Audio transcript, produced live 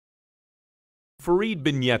Farid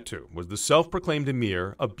Binyetu was the self-proclaimed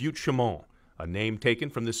emir of Butte-Chaumont, a name taken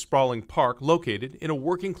from this sprawling park located in a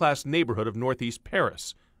working-class neighborhood of northeast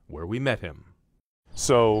Paris, where we met him.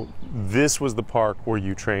 So this was the park where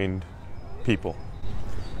you trained people?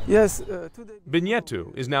 Yes.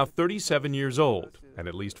 Binyetu is now 37 years old and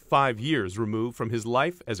at least 5 years removed from his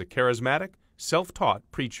life as a charismatic, self-taught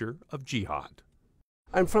preacher of jihad.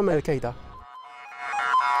 I'm from Qaeda.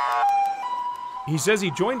 He says he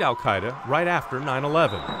joined Al-Qaeda right after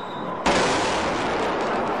 9/11.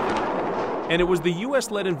 And it was the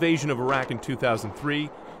U.S.-led invasion of Iraq in 2003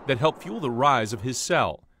 that helped fuel the rise of his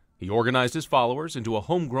cell. He organized his followers into a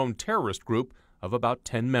homegrown terrorist group of about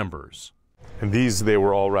 10 members. And they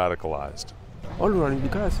were all radicalized? All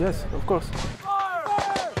radicalized, yes, of course.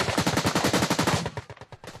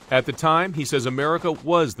 At the time, he says America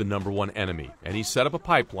was the #1 enemy, and he set up a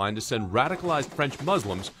pipeline to send radicalized French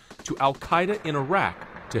Muslims to Al-Qaeda in Iraq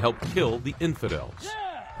to help kill the infidels.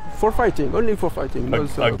 For fighting, only for fighting.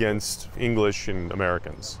 Against English and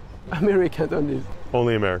Americans? Americans only.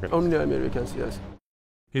 Only Americans? Only Americans, yes.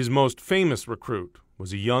 His most famous recruit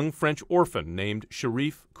was a young French orphan named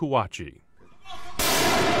Sharif Kouachi.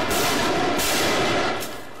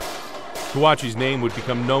 Kouachi's name would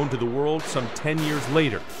become known to the world some 10 years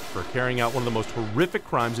later for carrying out one of the most horrific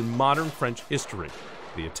crimes in modern French history,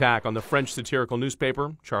 the attack on the French satirical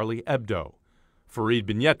newspaper Charlie Hebdo. Farid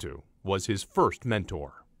Binyetu was his first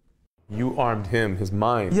mentor. You armed him, his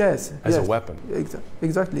mind, yes, as a weapon.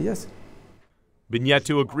 Exactly, yes.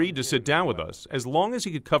 Binyetu agreed to sit down with us as long as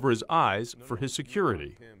he could cover his eyes for his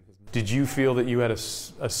security. Did you feel that you had a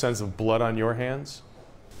sense of blood on your hands?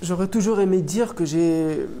 J'aurais toujours aimé dire que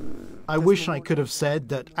j'ai... I wish I could have said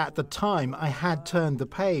that at the time I had turned the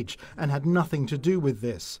page and had nothing to do with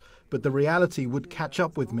this, but the reality would catch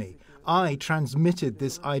up with me. I transmitted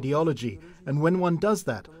this ideology, and when one does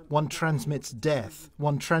that, one transmits death,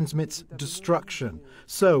 one transmits destruction.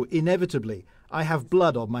 So, inevitably, I have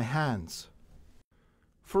blood on my hands.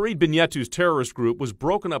 Farid Binyetu's terrorist group was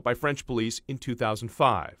broken up by French police in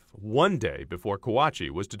 2005, one day before Kouachi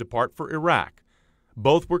was to depart for Iraq.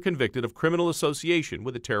 Both were convicted of criminal association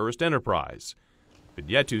with a terrorist enterprise.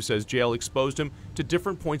 Binyetu says jail exposed him to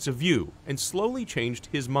different points of view and slowly changed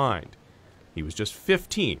his mind. He was just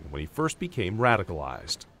 15 when he first became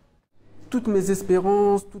radicalized.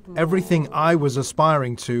 Everything I was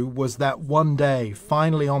aspiring to was that one day,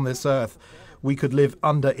 finally on this earth, we could live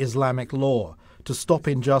under Islamic law, to stop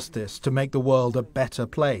injustice, to make the world a better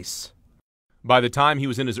place. By the time he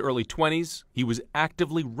was in his early 20s, he was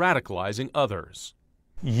actively radicalizing others.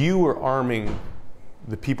 You were arming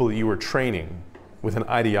the people that you were training with an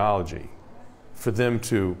ideology for them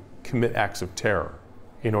to commit acts of terror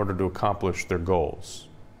in order to accomplish their goals.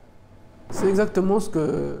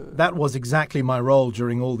 That was exactly my role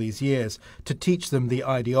during all these years, to teach them the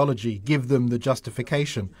ideology, give them the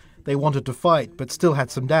justification. They wanted to fight, but still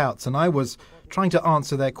had some doubts, and I was trying to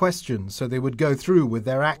answer their questions so they would go through with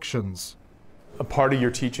their actions. A part of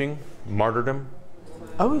your teaching, martyrdom?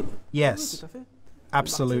 Yes,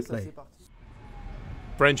 absolutely.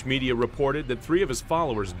 French media reported that 3 of his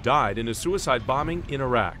followers died in a suicide bombing in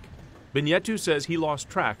Iraq. Binyetu says he lost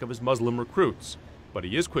track of his Muslim recruits, but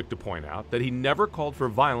he is quick to point out that he never called for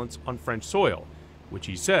violence on French soil, which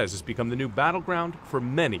he says has become the new battleground for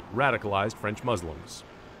many radicalized French Muslims.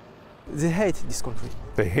 They hate this country.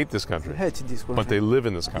 They hate this country? They hate this country. But they live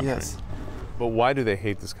in this country? Yes. But why do they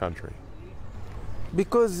hate this country?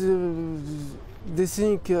 Because they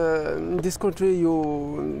think in this country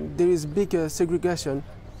there is big segregation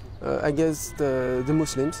against the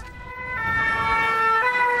Muslims.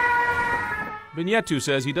 Binyetu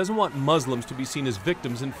says he doesn't want Muslims to be seen as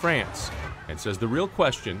victims in France, and says the real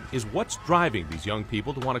question is what's driving these young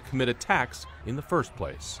people to want to commit attacks in the first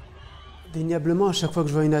place.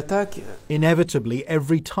 Inevitably,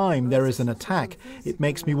 every time there is an attack, it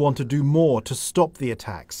makes me want to do more to stop the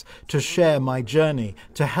attacks, to share my journey,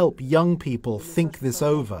 to help young people think this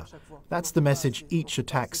over. That's the message each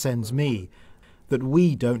attack sends me, that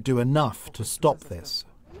we don't do enough to stop this.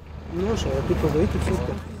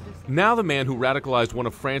 Now the man who radicalized one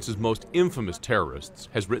of France's most infamous terrorists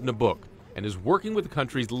has written a book and is working with the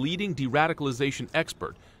country's leading de-radicalization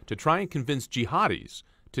expert to try and convince jihadis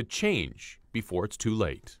to change before it's too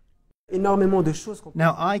late.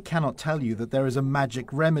 Now, I cannot tell you that there is a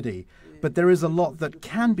magic remedy, but there is a lot that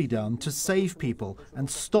can be done to save people and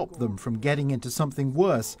stop them from getting into something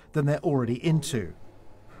worse than they're already into.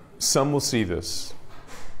 Some will see this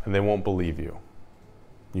and they won't believe you.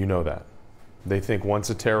 You know that. They think once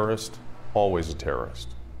a terrorist, always a terrorist.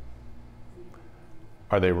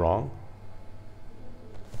 Are they wrong?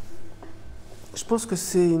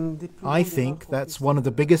 I think that's one of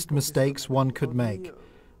the biggest mistakes one could make.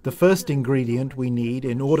 The first ingredient we need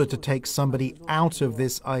in order to take somebody out of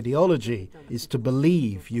this ideology is to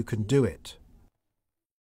believe you can do it.